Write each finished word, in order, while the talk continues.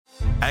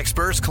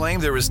Experts claim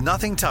there is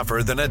nothing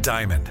tougher than a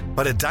diamond.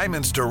 But at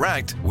Diamonds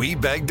Direct, we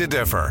beg to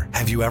differ.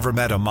 Have you ever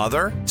met a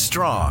mother?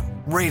 Strong,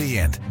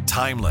 radiant,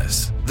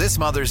 timeless. This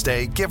Mother's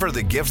Day, give her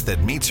the gift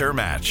that meets her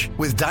match.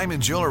 With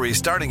diamond jewelry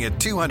starting at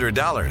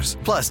 $200.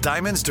 Plus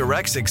Diamonds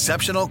Direct's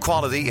exceptional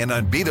quality and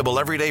unbeatable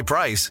everyday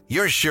price,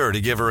 you're sure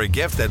to give her a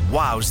gift that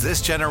wows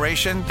this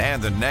generation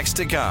and the next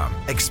to come.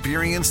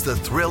 Experience the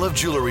thrill of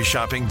jewelry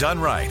shopping done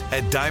right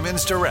at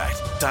Diamonds Direct.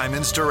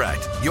 Diamonds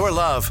Direct. Your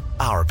love,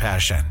 our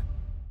passion.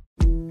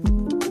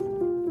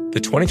 The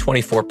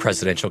 2024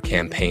 presidential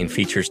campaign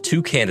features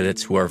two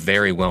candidates who are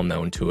very well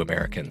known to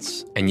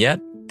Americans. And yet,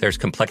 there's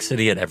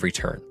complexity at every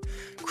turn.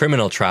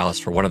 Criminal trials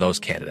for one of those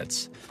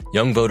candidates.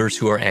 Young voters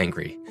who are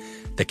angry.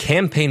 The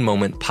Campaign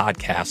Moment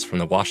podcast from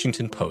the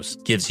Washington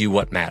Post gives you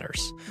what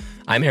matters.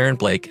 I'm Aaron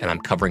Blake, and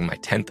I'm covering my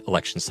 10th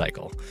election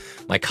cycle.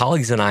 My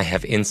colleagues and I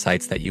have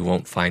insights that you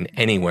won't find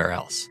anywhere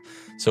else.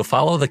 So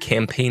follow The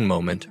Campaign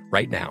Moment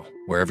right now,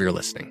 wherever you're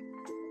listening.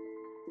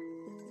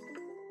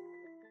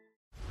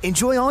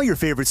 Enjoy all your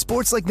favorite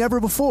sports like never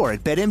before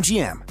at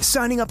BetMGM.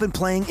 Signing up and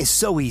playing is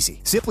so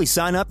easy. Simply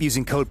sign up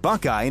using code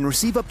Buckeye and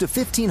receive up to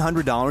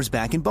 $1,500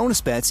 back in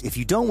bonus bets if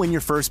you don't win your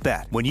first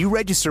bet. When you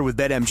register with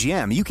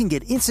BetMGM, you can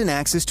get instant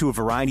access to a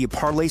variety of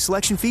parlay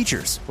selection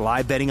features,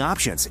 live betting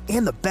options,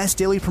 and the best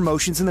daily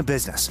promotions in the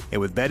business.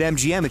 And with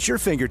BetMGM at your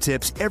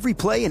fingertips, every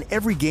play and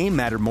every game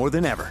matter more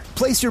than ever.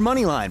 Place your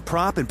moneyline,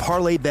 prop, and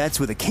parlay bets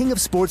with the king of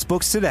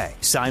sportsbooks today.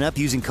 Sign up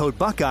using code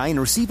Buckeye and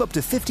receive up to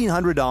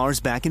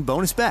 $1,500 back in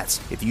bonus bets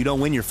if you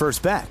don't win your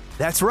first bet.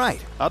 That's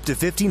right, up to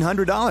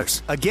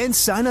 $1,500. Again,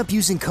 sign up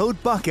using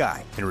code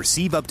Buckeye and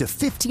receive up to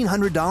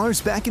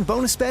 $1,500 back in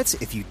bonus bets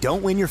if you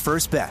don't win your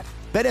first bet.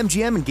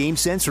 BetMGM and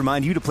GameSense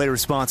remind you to play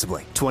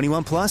responsibly.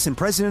 21 plus and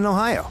present in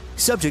Ohio.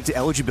 Subject to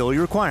eligibility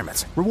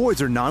requirements.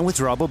 Rewards are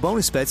non-withdrawable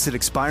bonus bets that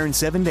expire in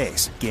 7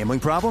 days. Gambling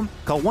problem?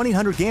 Call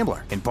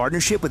 1-800-GAMBLER in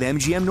partnership with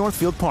MGM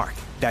Northfield Park.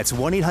 That's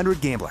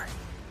 1-800-GAMBLER.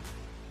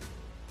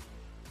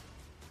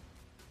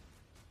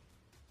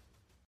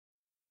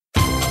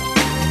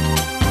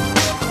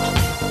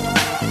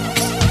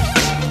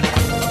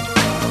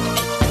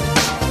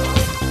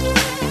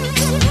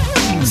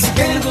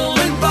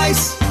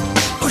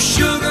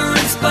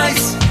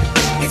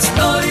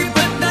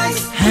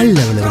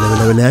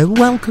 Hello.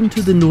 Welcome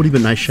to the Naughty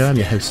But Nice Show. I'm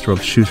your host,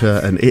 Rob Shooter,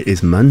 and it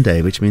is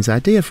Monday, which means our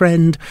dear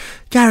friend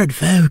Garrett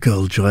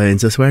Vogel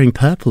joins us wearing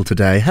purple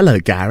today. Hello,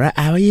 Garrett.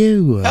 How are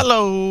you?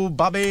 Hello,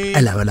 Bobby.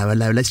 Hello.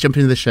 Let's jump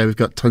into the show. We've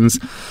got tons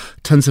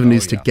of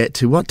news to get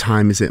to. What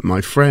time is it,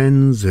 my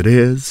friends? It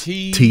is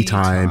tea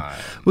time.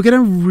 We're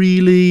going to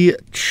really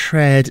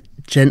tread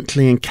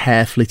gently and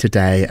carefully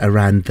today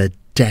around the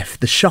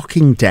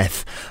shocking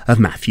death of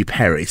Matthew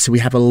Perry. So we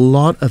have a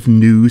lot of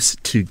news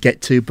to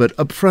get to, but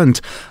up front,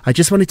 I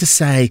just wanted to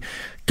say,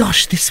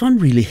 gosh, this one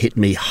really hit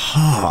me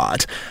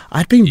hard.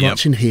 I'd been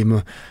watching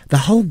him, the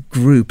whole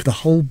group, the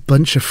whole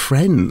bunch of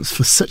friends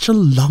for such a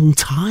long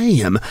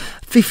time.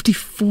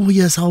 54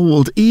 years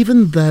old,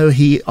 even though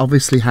he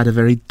obviously had a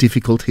very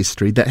difficult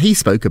history that he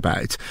spoke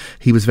about,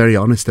 he was very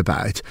honest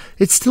about.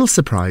 It's still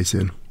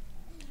surprising.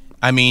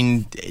 I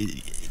mean,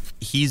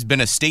 he's been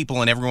a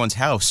staple in everyone's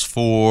house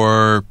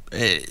for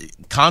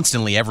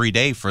constantly every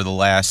day for the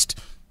last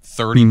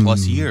 30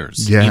 plus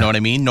years. Yeah. You know what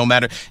I mean? No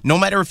matter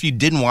if you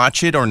didn't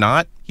watch it or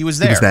not, he was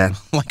there. He was there.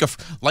 like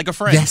a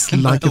friend. Yes,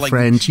 like a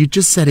friend. You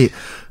just said it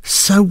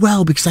so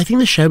well, because I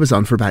think the show was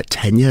on for about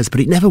 10 years, but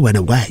it never went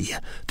away.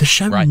 The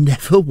show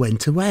never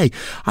went away.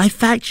 In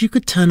fact, you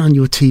could turn on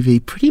your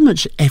TV pretty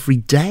much every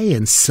day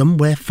and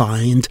somewhere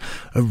find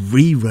a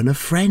rerun of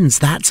Friends.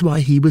 That's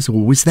why he was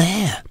always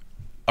there.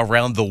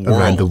 Around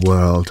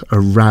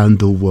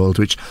the world,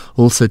 which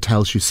also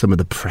tells you some of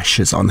the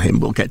pressures on him.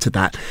 We'll get to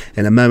that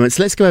in a moment.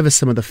 So let's go over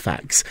some of the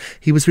facts.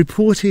 He was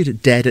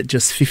reported dead at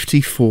just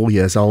 54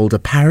 years old,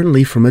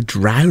 apparently from a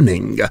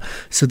drowning.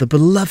 So the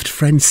beloved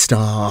Friends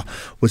star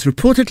was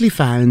reportedly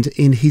found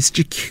in his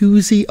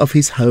jacuzzi of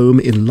his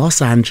home in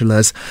Los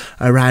Angeles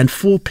around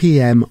 4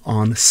 p.m.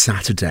 on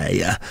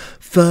Saturday.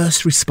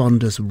 First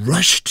responders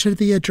rushed to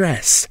the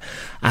address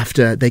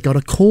after they got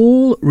a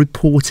call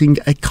reporting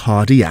a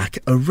cardiac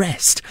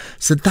arrest.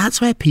 So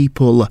that's where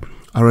people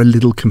are a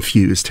little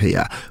confused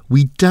here.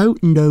 We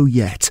don't know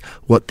yet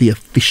what the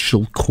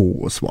official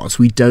cause was.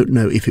 We don't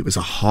know if it was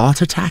a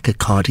heart attack, a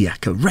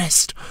cardiac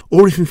arrest,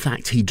 or if in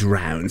fact he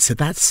drowned. So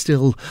that's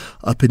still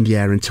up in the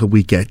air until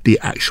we get the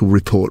actual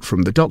report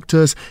from the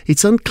doctors.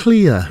 It's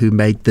unclear who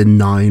made the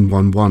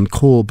 911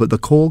 call, but the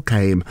call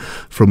came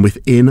from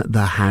within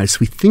the house.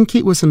 We think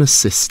it was an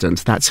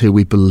assistant. That's who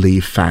we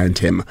believe found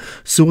him.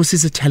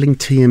 Sources are telling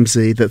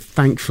TMZ that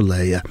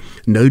thankfully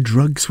no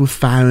drugs were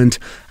found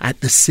at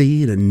the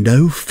scene and no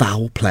no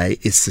foul play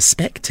is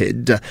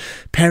suspected.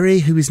 Perry,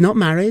 who is not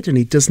married and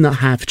he does not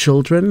have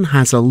children,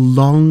 has a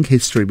long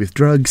history with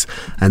drugs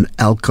and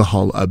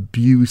alcohol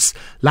abuse.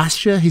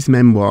 Last year, his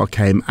memoir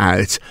came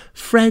out,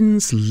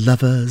 Friends,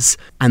 Lovers,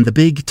 and the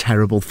Big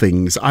Terrible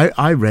Things.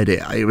 I read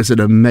it. It was an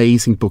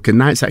amazing book, and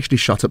now it's actually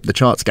shot up the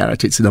charts,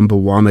 Garrett. It's number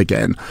one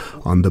again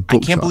on the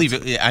book I can't chart. believe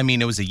it. I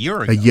mean, it was a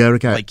year ago. A year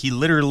ago. Like, he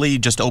literally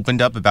just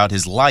opened up about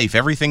his life.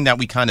 Everything that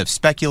we kind of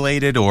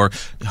speculated or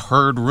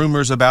heard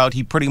rumors about,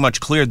 he pretty much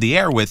cleared the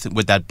air with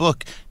that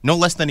book no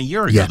less than a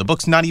year ago. Yeah. The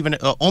book's not even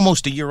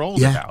almost a year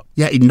old about.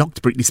 Yeah, he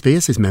knocked Britney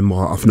Spears'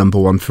 memoir off number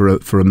one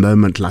for a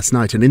moment last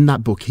night. And in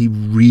that book, he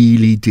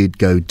really did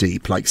go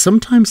deep. Like,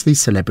 sometimes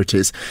these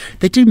celebrities,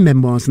 they do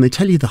memoirs and they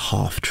tell you the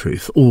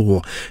half-truth,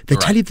 or they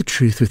tell you the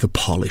truth with a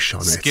polish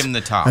on it. Skim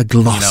the top. A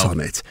gloss on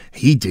it.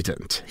 He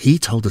didn't. He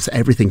told us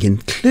everything,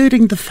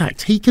 including the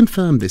fact he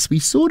confirmed this. We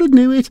sort of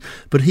knew it,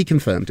 but he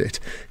confirmed it.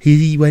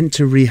 He went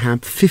to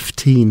rehab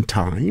 15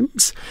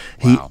 times.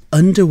 Wow. He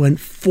underwent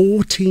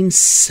 14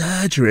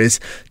 surgeries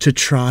to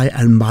try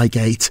and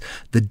mitigate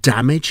the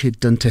damage he'd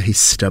done to his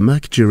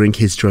stomach during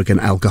his drug and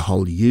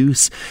alcohol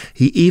use.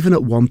 He even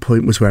at one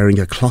point was wearing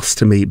a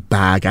colostomy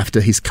bag after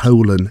his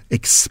colon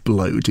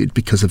exploded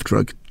because of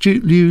drug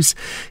use.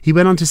 He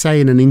went on to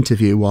say in an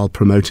interview while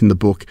promoting the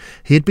book,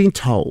 he had been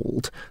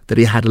told that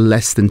he had a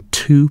less than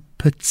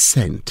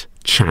 2%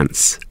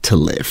 chance to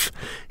live.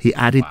 He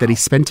added that he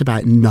spent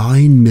about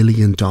 $9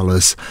 million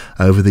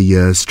over the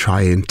years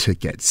trying to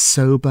get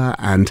sober,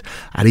 and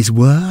at his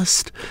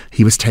worst,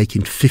 he was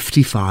taking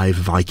 55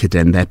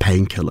 Vicodin, their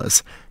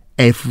painkillers,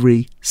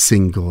 every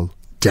single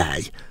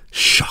day.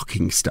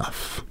 Shocking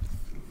stuff.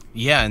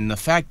 Yeah, and the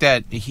fact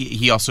that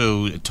he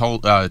also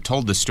told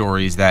the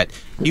stories that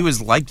he was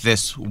like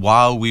this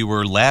while we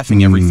were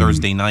laughing every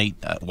Thursday night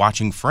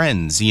watching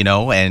Friends,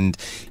 and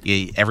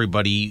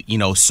everybody,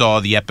 saw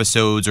the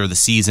episodes or the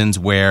seasons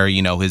where,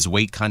 his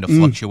weight kind of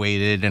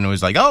fluctuated, and it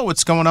was like, oh,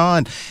 what's going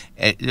on?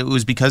 It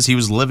was because he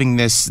was living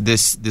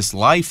this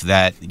life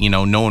that,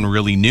 no one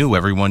really knew.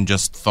 Everyone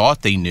just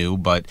thought they knew,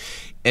 but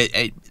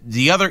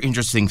the other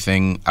interesting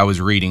thing I was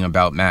reading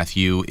about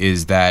Matthew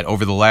is that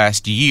over the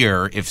last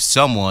year, if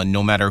someone,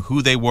 no matter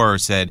who they were,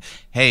 said,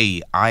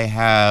 hey, I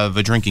have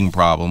a drinking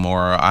problem or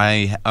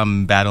I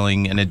am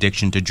battling an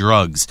addiction to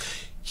drugs,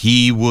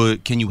 he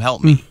would, can you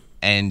help me?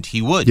 And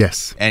he would.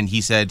 Yes. And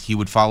he said he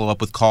would follow up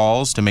with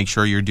calls to make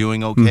sure you're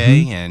doing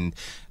okay. And,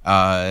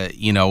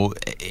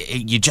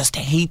 you just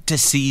hate to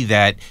see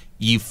that.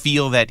 You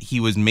feel that he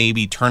was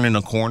maybe turning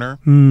a corner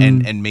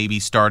and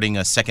maybe starting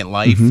a second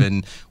life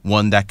and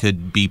one that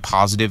could be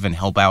positive and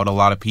help out a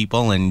lot of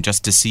people. And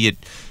just to see it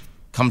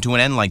come to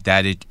an end like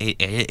that,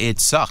 it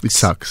sucks. It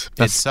sucks.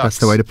 It sucks. That's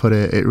the way to put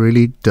it. It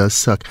really does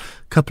suck.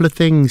 Couple of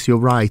things, you're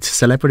right.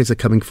 Celebrities are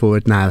coming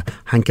forward now.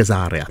 Hank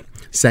Azaria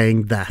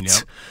saying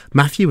that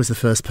Matthew was the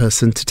first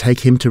person to take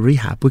him to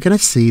rehab. We're going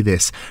to see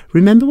this.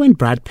 Remember when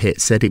Brad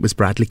Pitt said it was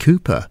Bradley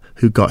Cooper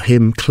who got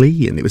him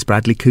clean? It was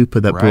Bradley Cooper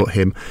that brought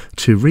him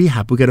to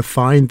rehab. We're going to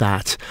find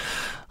that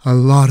a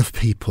lot of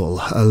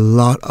people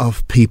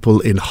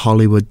in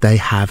Hollywood, they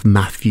have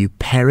Matthew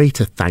Perry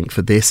to thank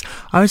for this.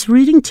 I was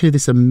reading to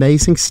this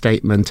amazing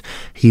statement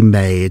he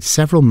made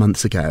several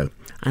months ago.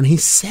 And he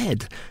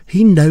said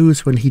he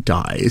knows when he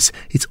dies,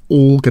 it's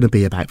all going to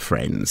be about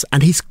Friends.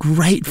 And he's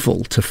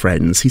grateful to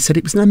Friends. He said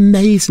it was an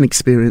amazing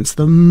experience.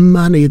 The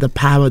money, the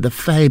power, the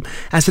fame.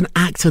 As an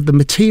actor, the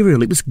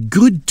material, it was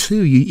good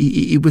too.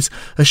 It was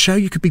a show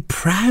you could be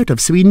proud of.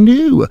 So he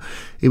knew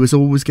it was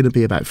always going to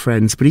be about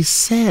Friends. But he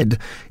said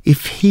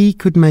if he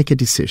could make a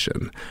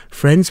decision,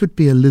 Friends would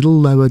be a little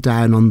lower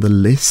down on the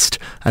list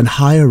and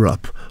higher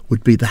up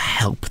would be the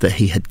help that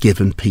he had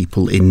given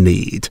people in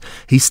need.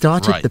 He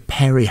started the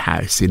Perry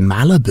House in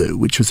Malibu,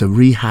 which was a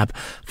rehab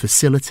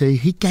facility.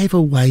 He gave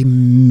away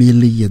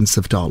millions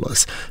of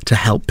dollars to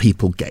help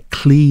people get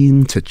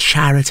clean, to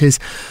charities.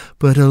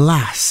 But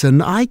alas,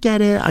 and I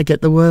get it, I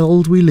get the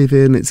world we live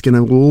in, it's going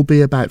to all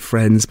be about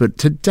Friends. But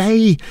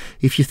today,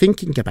 if you're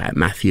thinking about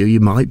Matthew,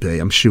 you might be,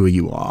 I'm sure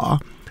you are,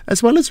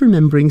 as well as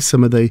remembering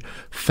some of the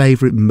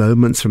favourite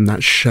moments from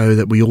that show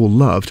that we all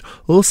loved,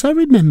 also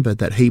remember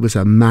that he was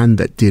a man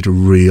that did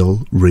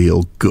real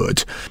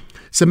good.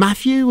 So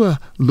Matthew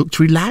looked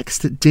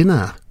relaxed at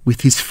dinner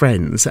with his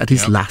friends at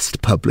his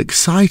last public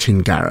sighting,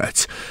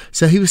 Garrett.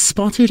 So he was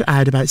spotted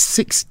out about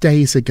 6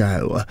 days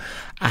ago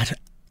at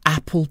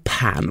Apple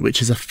Pan,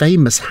 which is a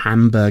famous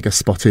hamburger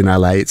spot in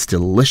LA. It's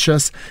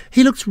delicious.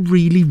 He looks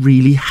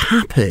really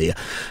happy.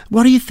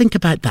 What do you think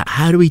about that?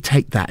 How do we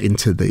take that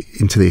into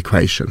the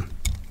equation?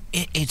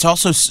 It's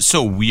also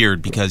so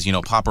weird because,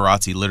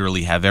 paparazzi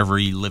literally have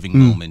every living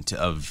moment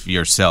of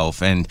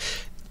yourself. And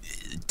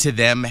to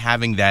them,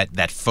 having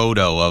that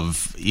photo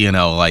of,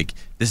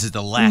 this is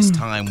the last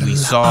time we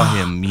saw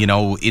him,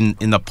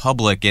 in the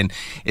public. And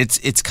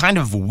it's kind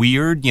of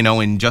weird,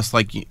 and just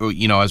like,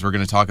 as we're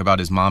going to talk about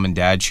his mom and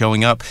dad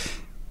showing up,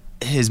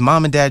 his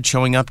mom and dad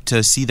showing up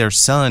to see their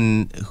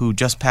son who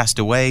just passed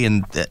away.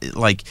 And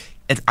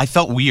I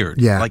felt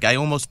weird. Yeah. Like I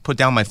almost put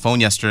down my phone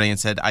yesterday and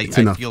said, I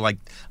feel like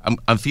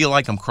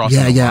I'm crossing.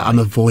 Yeah, the yeah. line. I'm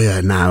a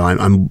voyeur now.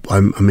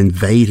 I'm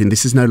invading.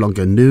 This is no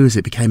longer news.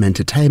 It became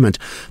entertainment.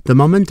 The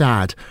mum and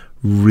dad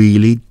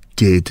really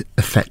did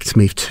affect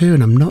me too,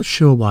 and I'm not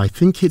sure why. I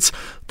think it's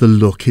the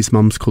look. His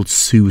mum's called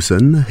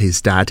Susan.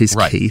 His dad is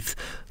Keith.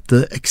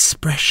 The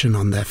expression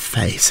on their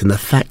face and the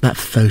fact that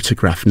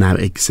photograph now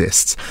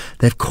exists.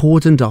 They've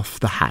cordoned off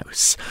the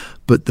house,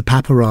 but the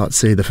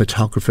paparazzi, the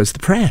photographers, the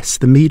press,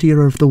 the media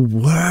of the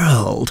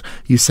world.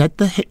 You said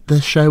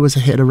the show was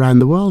a hit around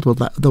the world.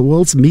 Well, the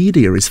world's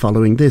media is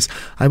following this.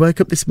 I woke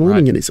up this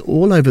morning and it's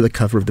all over the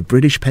cover of the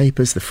British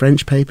papers, the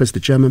French papers, the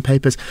German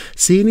papers.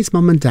 Seeing his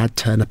mum and dad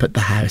turn up at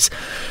the house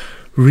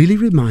really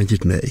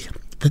reminded me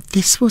that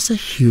this was a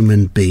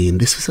human being.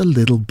 This was a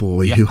little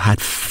boy who had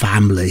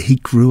family. He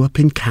grew up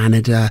in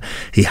Canada.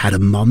 He had a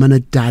mum and a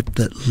dad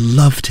that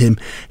loved him.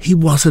 He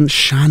wasn't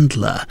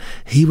Chandler.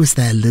 He was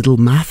their little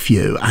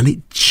Matthew. And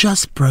it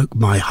just broke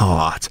my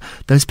heart.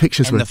 Those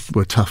pictures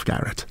were tough,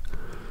 Garrett.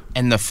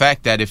 And the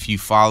fact that if you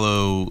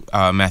follow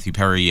Matthew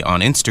Perry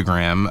on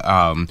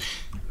Instagram,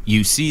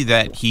 you see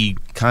that he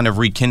kind of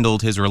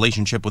rekindled his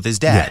relationship with his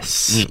dad.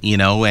 Yes.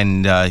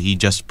 And he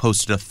just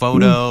posted a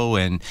photo,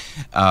 and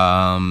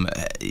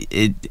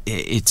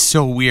it's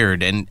so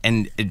weird, and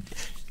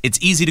it's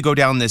easy to go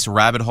down this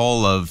rabbit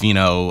hole of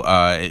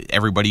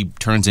everybody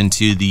turns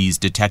into these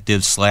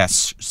detectives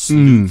 /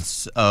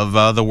 sleuths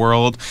of the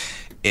world.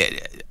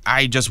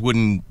 I just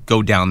wouldn't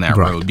go down that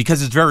road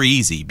because it's very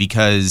easy.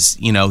 Because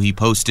he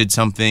posted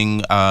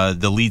something.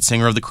 The lead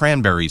singer of the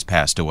Cranberries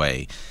passed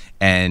away.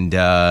 And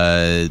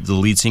the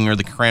lead singer of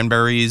the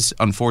Cranberries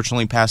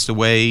unfortunately passed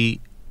away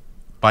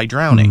by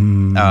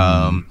drowning.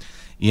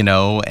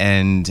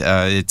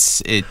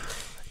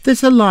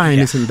 There's a line,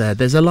 isn't there?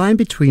 There's a line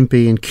between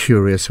being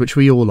curious, which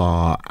we all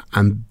are,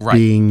 and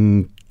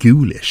being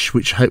ghoulish,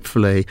 which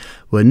hopefully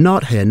we're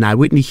not here. Now,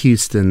 Whitney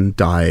Houston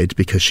died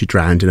because she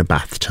drowned in a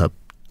bathtub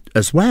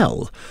as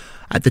well.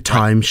 At the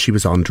time, she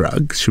was on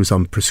drugs. She was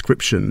on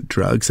prescription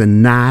drugs.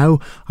 And now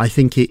I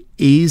think it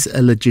is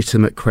a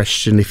legitimate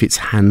question if it's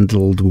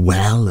handled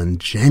well and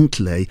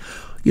gently.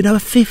 A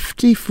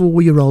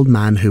 54-year-old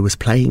man who was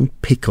playing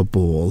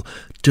pickleball,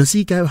 does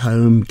he go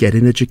home, get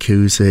in a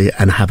jacuzzi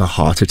and have a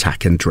heart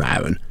attack and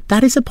drown?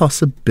 That is a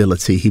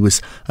possibility. He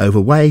was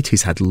overweight.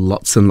 He's had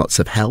lots and lots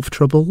of health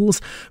troubles.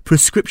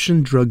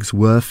 Prescription drugs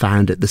were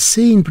found at the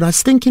scene, but I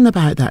was thinking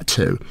about that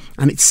too.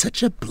 And it's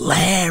such a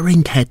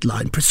blaring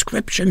headline,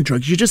 prescription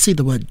drugs. You just see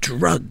the word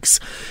drugs.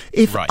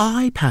 If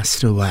I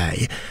passed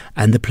away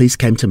and the police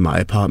came to my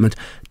apartment,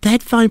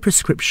 they'd find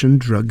prescription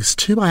drugs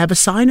too. I have a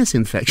sinus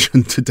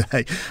infection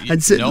today.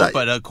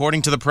 But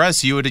according to the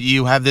press,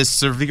 you have this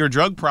severe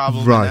drug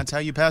problem, and that's how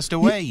you passed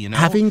away.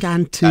 Having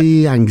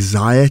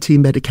anti-anxiety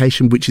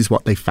medication, which is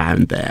what they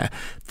found there,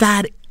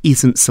 that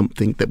isn't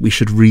something that we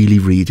should really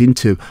read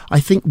into.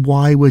 I think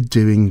why we're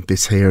doing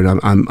this here,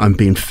 and I'm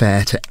being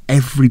fair to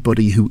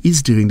everybody who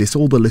is doing this,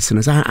 all the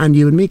listeners, and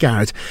you and me,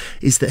 Garrett,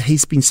 is that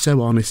he's been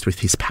so honest with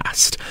his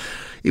past.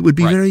 It would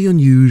be very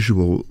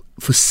unusual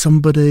for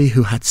somebody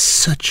who had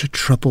such a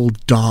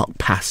troubled, dark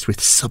past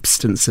with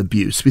substance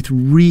abuse, with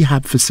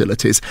rehab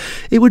facilities.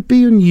 It would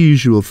be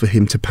unusual for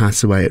him to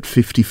pass away at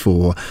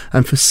 54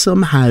 and for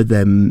somehow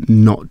them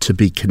not to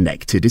be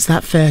connected. Is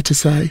that fair to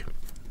say?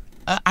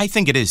 I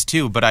think it is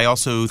too, but I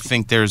also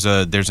think there's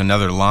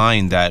another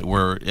line that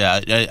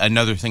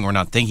another thing we're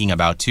not thinking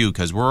about too,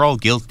 because we're all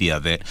guilty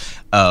of it.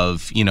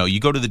 You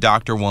go to the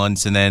doctor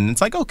once, and then it's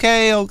like,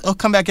 okay, I'll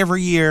come back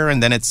every year,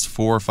 and then it's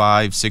 4,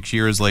 5, 6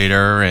 years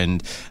later,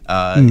 and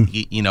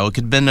it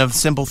could have been a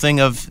simple thing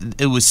of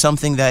it was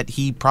something that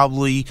he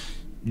probably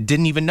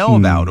didn't even know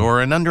about,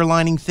 or an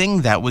underlining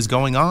thing that was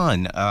going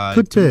on.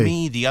 To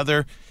me, the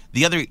other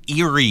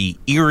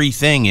eerie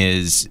thing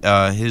is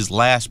his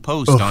last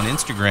post on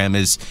Instagram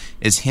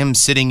is him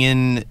sitting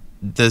in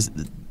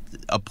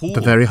a pool. The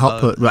very hot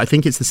pool. I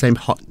think it's the same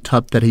hot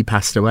tub that he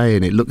passed away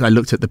in. I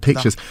looked at the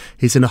pictures.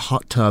 He's in a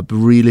hot tub,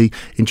 really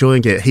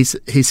enjoying it.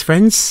 His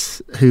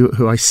friends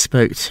who I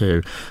spoke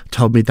to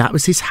told me that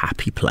was his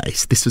happy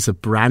place. This was a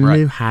brand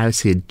new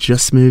house. He had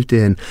just moved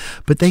in.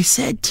 But they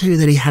said too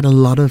that he had a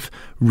lot of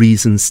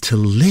reasons to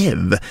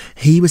live.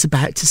 He was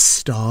about to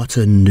start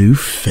a new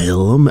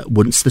film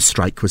once the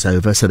strike was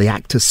over, so the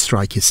actors'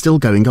 strike is still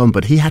going on,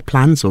 but he had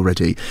plans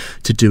already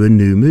to do a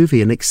new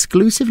movie. An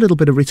exclusive little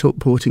bit of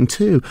reporting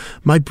too.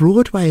 My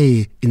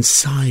Broadway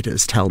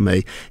insiders tell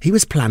me he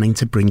was planning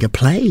to bring a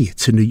play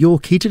to New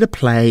York. He did a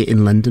play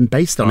in London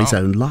based on his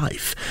own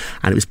life,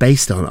 and it was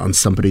based on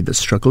somebody that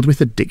struggled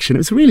with addiction. It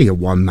was really a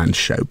one-man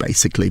show,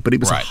 basically, but it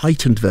was a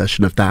heightened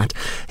version of that.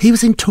 He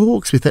was in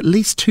talks with at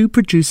least 2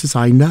 producers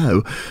I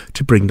know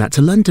to bring that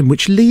to London,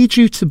 which leads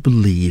you to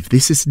believe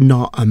this is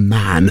not a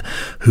man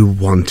who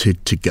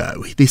wanted to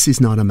go. This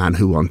is not a man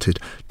who wanted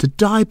to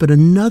die. But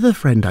another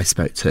friend I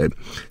spoke to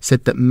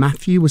said that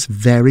Matthew was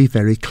very,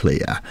 very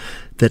clear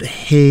that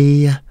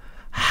he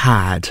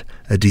had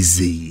a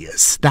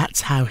disease.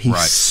 That's how he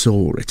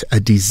saw it, a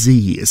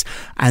disease.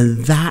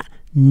 And that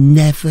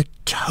never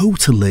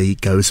totally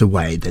goes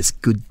away. There's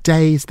good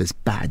days, there's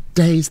bad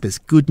days, there's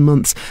good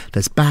months,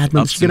 there's bad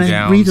months. Ups You're going to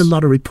and read a downs.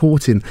 lot of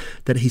reporting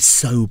that he's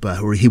sober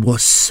or he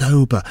was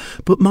sober.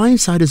 But my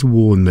insiders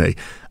warn me,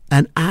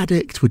 an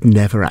addict would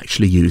never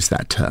actually use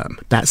that term.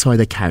 That's why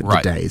they count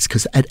Right. the days,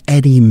 because at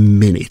any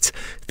minute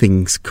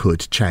things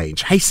could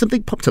change. Hey,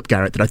 something popped up,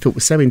 Garrett, that I thought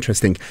was so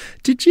interesting.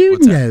 Did you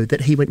What's that? know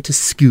that he went to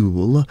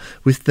school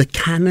with the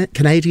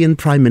Canadian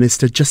Prime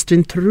Minister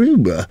Justin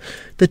Trudeau?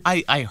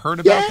 I heard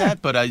about Yeah.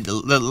 that, but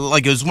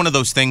like it was one of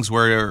those things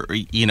where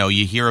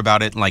you hear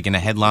about it like in a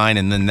headline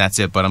and then that's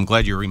it. But I'm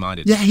glad you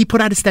reminded me. Yeah, he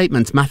put out a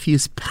statement.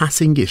 Matthew's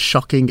passing is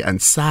shocking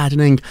and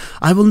saddening.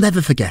 I will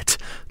never forget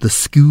the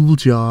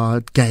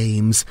schoolyard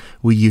games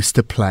we used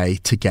to play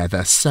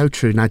together. So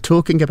true. Now,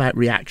 talking about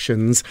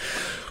reactions,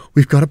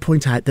 we've got to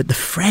point out that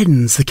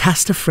the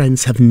cast of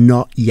Friends have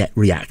not yet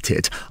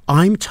reacted.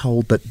 I'm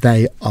told that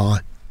they are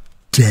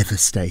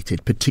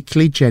devastated,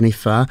 particularly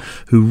Jennifer,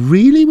 who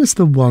really was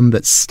the one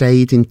that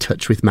stayed in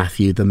touch with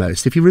Matthew the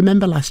most. If you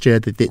remember last year,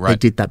 they Right.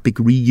 did that big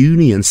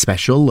reunion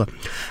special,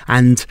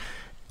 and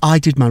I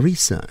did my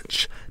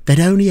research. They'd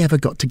only ever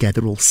got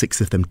together, all 6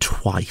 of them,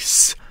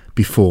 twice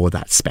before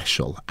that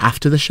special.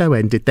 After the show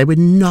ended, they were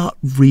not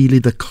really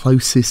the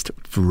closest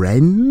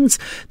friends.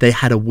 They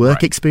had a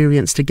work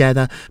experience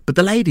together, but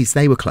the ladies,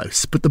 they were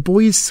close. But the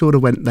boys sort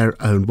of went their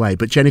own way.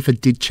 But Jennifer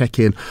did check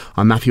in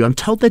on Matthew. I'm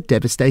told they're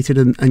devastated,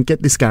 and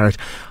get this, Garrett,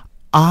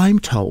 I'm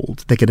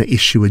told they're going to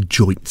issue a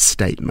joint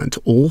statement.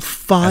 All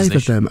 5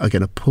 of them are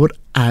going to put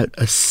out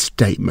a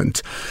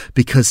statement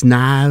because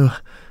now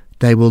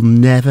they will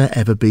never,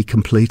 ever be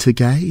complete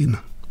again.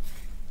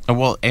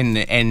 Well,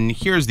 and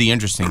here's the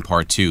interesting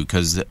part too,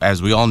 because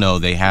as we all know,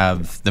 they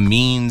have the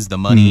means, the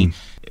money.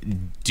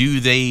 Do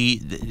they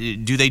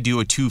do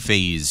a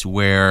 2-phase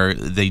where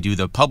they do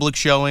the public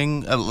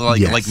showing,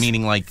 Yes.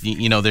 meaning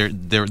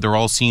they're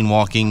all seen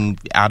walking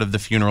out of the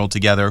funeral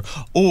together,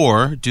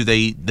 or do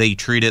they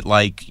treat it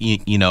like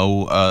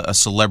a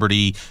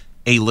celebrity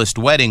A-list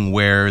wedding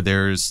where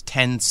there's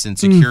tents and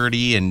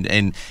security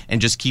and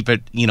just keep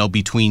it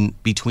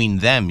between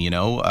them.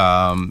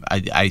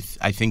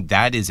 I think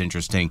that is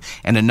interesting.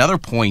 And another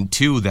point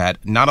too that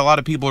not a lot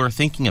of people are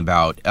thinking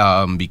about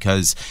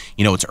because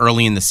it's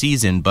early in the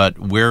season, but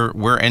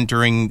we're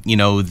entering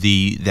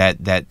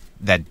that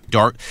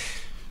dark.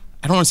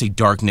 I don't want to say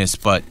darkness,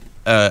 but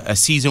a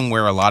season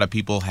where a lot of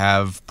people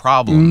have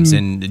problems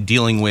and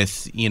dealing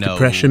with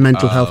Depression,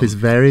 mental health is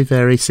very,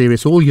 very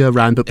serious all year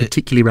round, but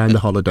particularly around the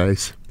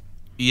holidays.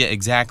 Yeah,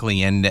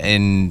 exactly, and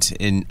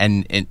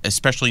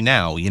especially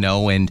now,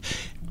 and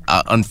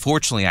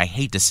unfortunately, I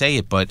hate to say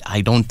it, but I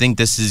don't think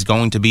this is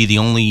going to be the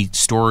only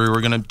story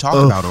we're going to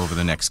talk about over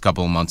the next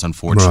couple of months.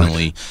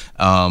 Unfortunately,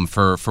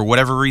 for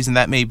whatever reason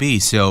that may be.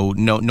 So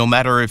no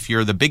matter if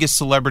you're the biggest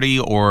celebrity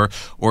or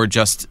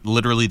just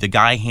literally the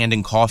guy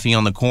handing coffee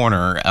on the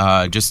corner,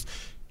 just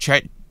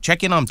check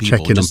in on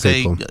people. Just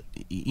say,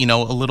 a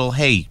little,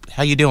 hey,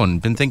 how you doing?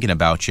 Been thinking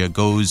about you.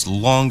 Goes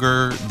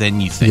longer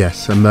than you think.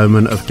 Yes, a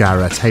moment of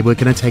Garrett. Hey, we're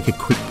going to take a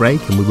quick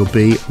break and we will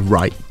be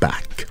right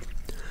back.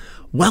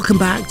 Welcome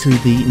back to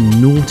the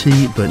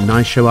Naughty But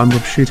Nice Show. I'm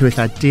Rob Shooter with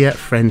our dear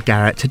friend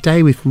Garrett.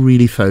 Today we've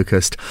really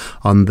focused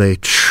on the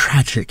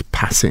tragic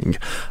passing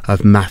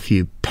of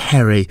Matthew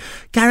Perry.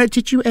 Garrett,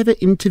 did you ever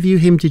interview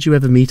him? Did you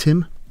ever meet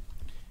him?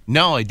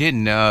 No, I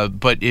didn't.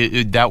 But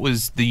that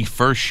was the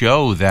first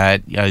show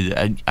that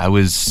I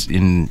was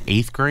in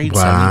 8th grade,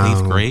 7th,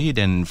 8th grade,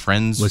 and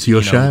Friends was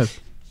your show.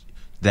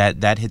 That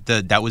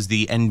was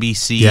the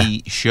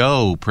NBC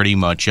show pretty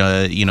much.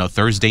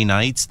 Thursday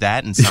nights,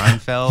 that and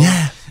Seinfeld.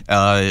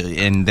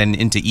 And then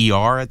into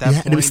ER at that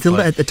point. And it was still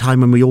at the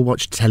time when we all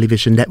watched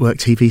television, network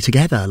TV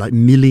together, like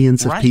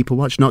millions of people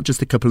watched, not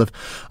just a couple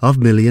of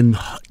million,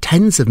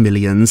 tens of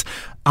millions.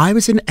 I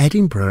was in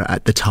Edinburgh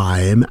at the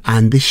time,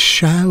 and this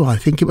show, I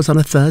think it was on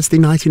a Thursday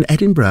night in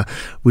Edinburgh,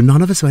 when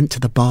none of us went to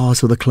the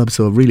bars or the clubs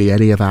or really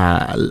any of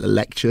our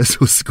lectures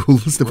or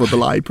schools or the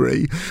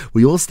library.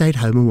 We all stayed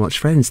home and watched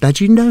Friends. Now,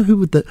 do you know who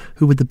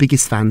were the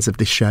biggest fans of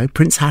this show?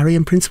 Prince Harry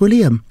and Prince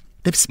William.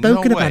 They've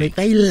spoken about it.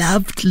 They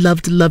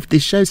loved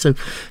this show.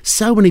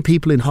 So many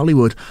people in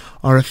Hollywood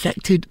are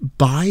affected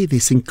by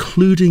this,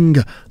 including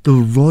the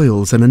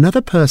royals. And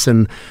another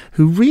person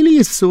who really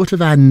is sort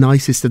of our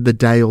nicest of the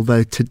day,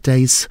 although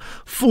today's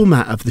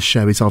format of the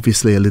show is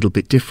obviously a little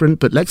bit different.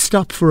 But let's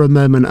stop for a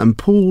moment and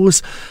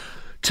pause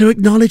to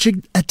acknowledge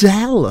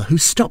Adele, who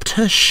stopped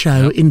her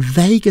show in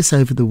Vegas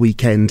over the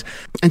weekend.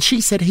 And she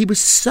said he was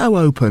so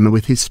open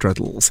with his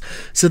struggles.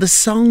 So the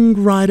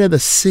songwriter, the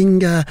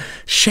singer,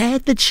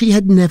 shared that she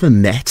had never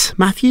met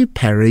Matthew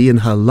Perry in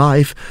her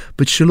life,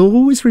 but she'll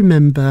always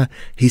remember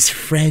his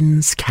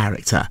friend's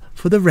character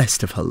for the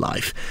rest of her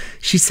life.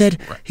 She said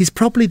he's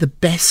probably the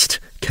best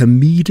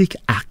comedic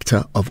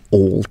actor of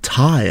all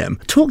time.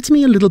 Talk to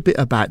me a little bit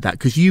about that,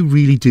 because you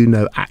really do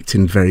know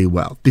acting very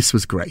well. This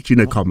was great. You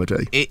know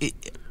comedy.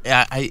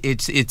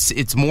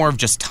 It's more of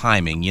just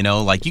timing,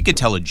 like you could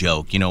tell a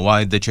joke,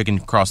 why the chicken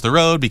crossed the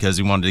road because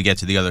he wanted to get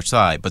to the other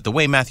side. But the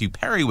way Matthew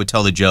Perry would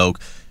tell the joke,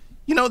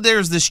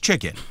 there's this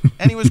chicken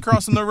and he was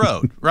crossing the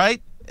road,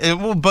 right?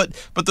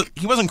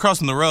 he wasn't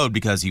crossing the road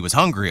because he was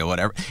hungry or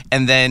whatever.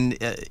 And then,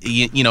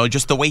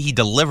 just the way he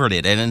delivered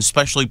it, and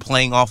especially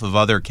playing off of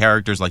other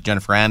characters like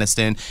Jennifer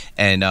Aniston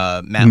and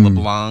Matt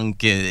LeBlanc,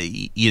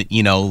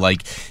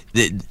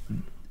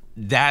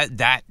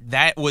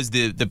 that was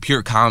the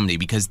pure comedy,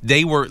 because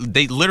they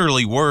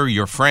literally were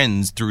your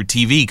friends through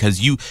TV,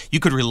 because you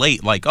could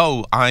relate, like,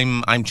 oh,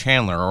 I'm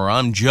Chandler or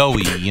I'm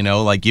Joey, you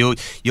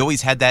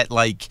always had that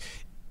like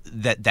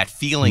that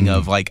feeling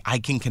of like I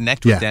can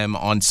connect with them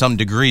on some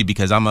degree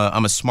because I'm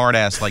a smart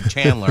ass like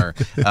Chandler,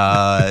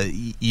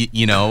 and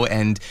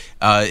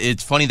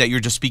it's funny that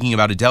you're just speaking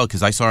about Adele,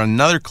 because I saw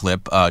another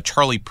clip.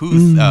 Charlie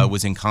Puth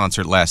was in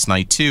concert last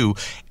night too,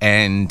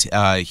 and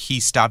he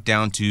stopped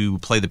down to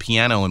play the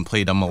piano and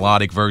played a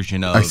melodic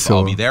version of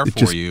 "I'll Be There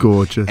for You."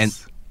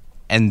 Gorgeous.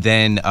 And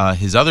then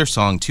his other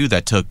song too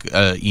that took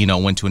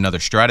went to another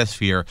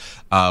stratosphere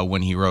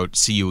when he wrote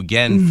 "See You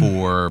Again"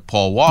 for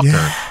Paul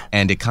Walker,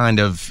 and it kind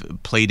of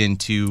played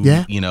into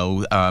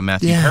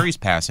Matthew Perry's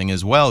passing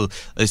as well.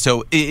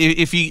 So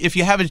if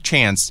you have a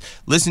chance,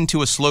 listen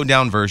to a slowed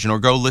down version or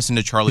go listen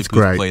to Charlie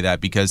Puth play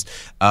that, because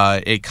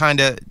it kind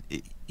of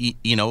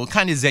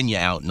zen you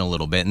out in a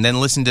little bit, and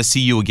then listen to "See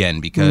You Again"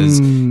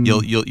 because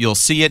you'll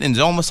see it, and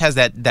it almost has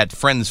that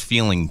Friends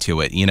feeling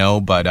to it,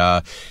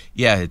 But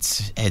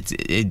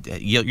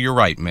you're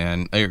right,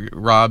 man,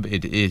 Rob.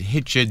 It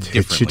hits you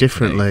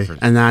differently.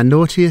 And our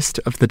naughtiest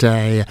of the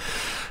day,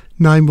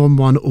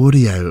 911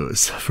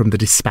 audios from the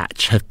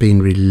Dispatch have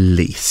been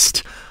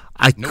released.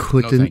 I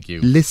couldn't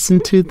listen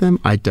to them.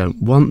 I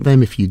don't want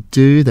them. If you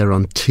do, they're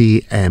on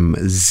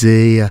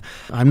TMZ.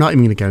 I'm not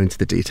even going to go into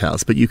the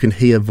details, but you can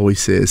hear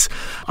voices.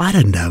 I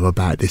don't know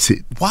about this.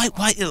 Why?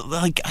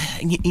 Like,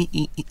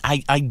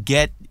 I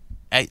get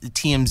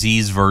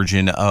TMZ's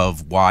version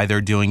of why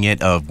they're doing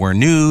it, of we're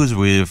news,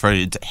 for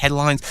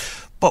headlines,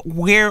 but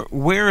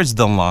where is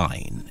the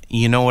line?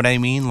 You know what I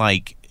mean?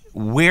 Like,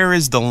 where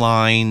is the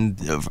line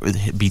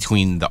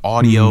between the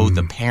audio,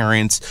 the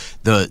parents,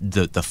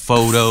 the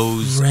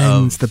photos,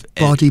 friends, the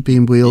body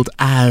being wheeled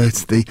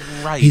out,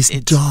 his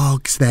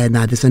dog's there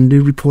now? There's a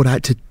new report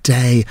out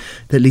today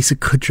that Lisa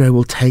Kudrow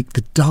will take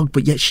the dog,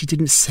 but yet she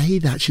didn't say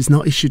that. She's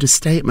not issued a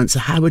statement, so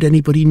how would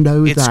anybody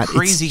know that? It's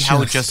crazy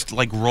how it just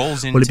like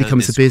rolls into. Well, it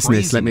becomes a business.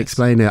 Craziness. Let me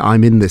explain it.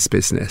 I'm in this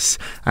business,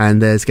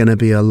 and there's going to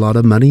be a lot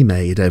of money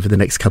made over the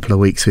next couple of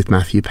weeks with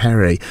Matthew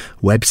Perry.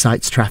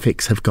 Websites'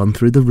 traffics have gone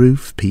through the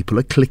roof. People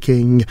are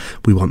clicking.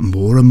 We want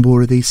more and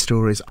more of these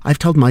stories. I've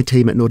told my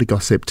team at Naughty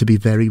Gossip to be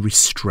very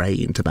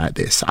restrained about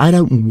this. I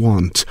don't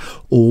want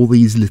all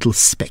these little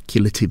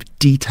speculative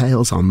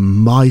details on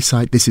my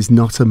site. This is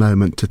not a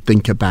moment to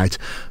think about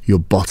your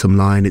bottom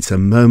line. It's a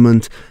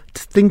moment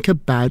to think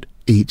about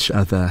each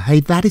other. Hey,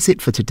 that is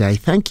it for today.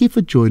 Thank you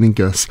for joining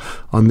us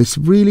on this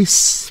really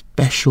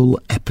special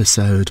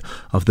episode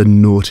of the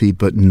Naughty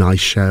But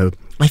Nice Show.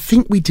 I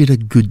think we did a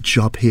good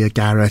job here,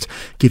 Garrett,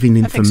 giving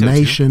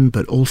information,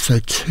 but also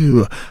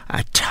too,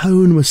 our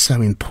tone was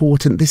so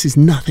important. This is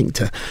nothing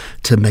to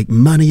make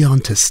money on,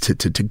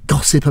 to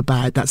gossip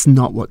about. That's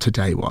not what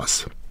today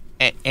was.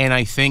 And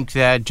I think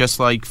that just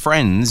like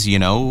friends,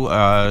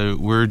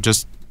 we're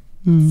just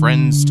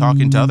friends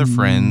talking to other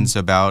friends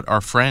about our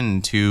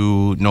friend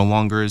who no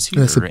longer is here.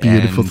 That's a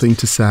beautiful thing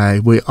to say.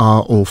 We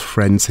are all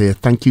friends here.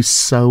 Thank you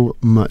so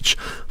much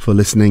for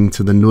listening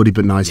to the Naughty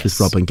But Nice with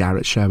Rob and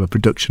Garrett show, a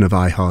production of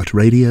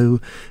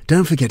iHeartRadio.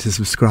 Don't forget to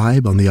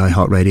subscribe on the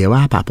iHeartRadio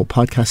app, Apple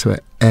Podcasts,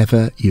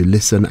 wherever you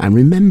listen. And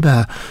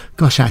remember,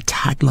 gosh, our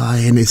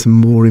tagline is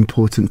more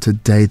important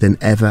today than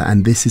ever,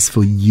 and this is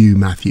for you,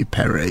 Matthew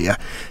Perry.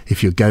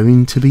 If you're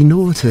going to be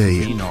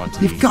naughty,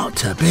 you've got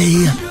to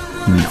be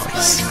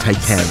nice. Take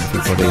care,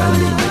 everybody. I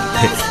mean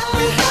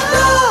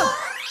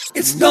it.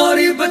 It's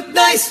Naughty But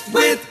Nice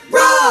with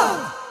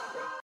Rob.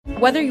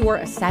 Whether you're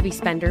a savvy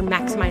spender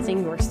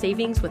maximizing your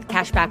savings with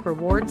cashback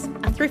rewards,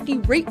 a thrifty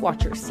rate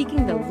watcher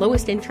seeking the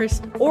lowest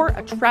interest, or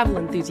a travel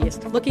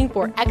enthusiast looking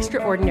for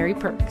extraordinary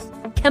perks,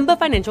 Kemba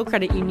Financial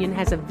Credit Union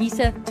has a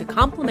visa to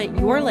complement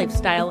your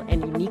lifestyle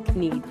and unique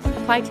needs.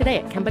 Apply today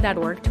at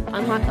Kemba.org to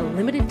unlock a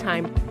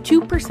limited-time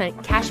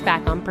 2% cash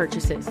back on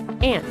purchases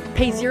and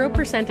pay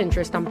 0%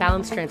 interest on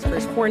balance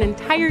transfers for an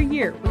entire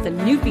year with a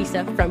new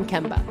visa from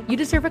Kemba. You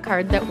deserve a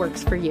card that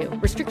works for you.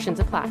 Restrictions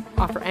apply.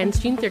 Offer ends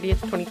June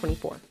 30th,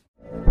 2024.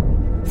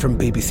 From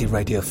BBC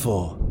Radio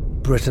 4,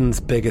 Britain's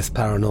biggest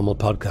paranormal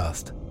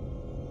podcast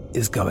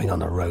is going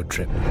on a road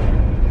trip.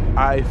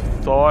 I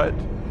thought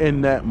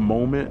in that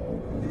moment,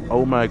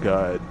 oh my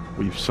God,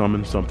 we've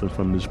summoned something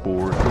from this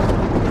board.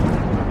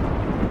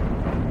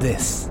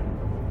 This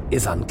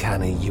is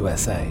Uncanny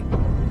USA.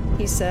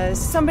 He says,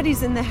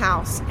 somebody's in the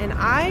house, and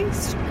I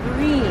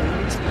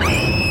screamed.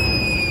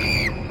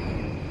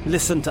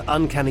 Listen to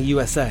Uncanny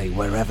USA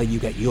wherever you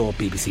get your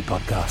BBC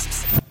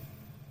podcasts,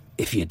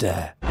 if you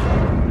dare.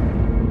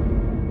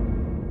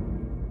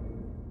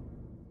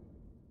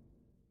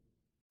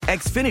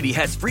 Xfinity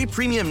has free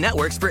premium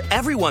networks for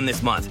everyone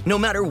this month, no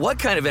matter what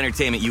kind of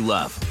entertainment you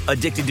love.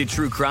 Addicted to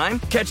true crime?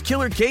 Catch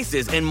killer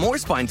cases and more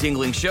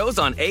spine-tingling shows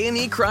on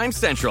A&E Crime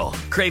Central.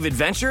 Crave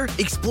adventure?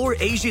 Explore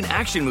Asian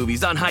action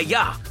movies on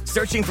Hi-Ya.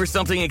 Searching for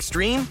something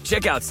extreme?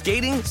 Check out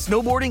skating,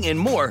 snowboarding, and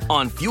more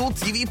on Fuel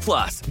TV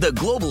Plus, the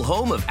global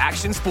home of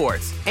action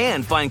sports.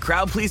 And find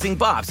crowd-pleasing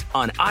bops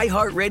on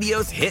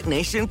iHeartRadio's Hit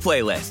Nation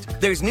playlist.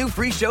 There's new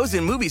free shows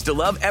and movies to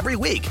love every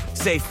week.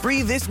 Say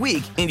free this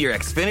week in your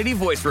Xfinity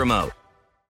voice remote.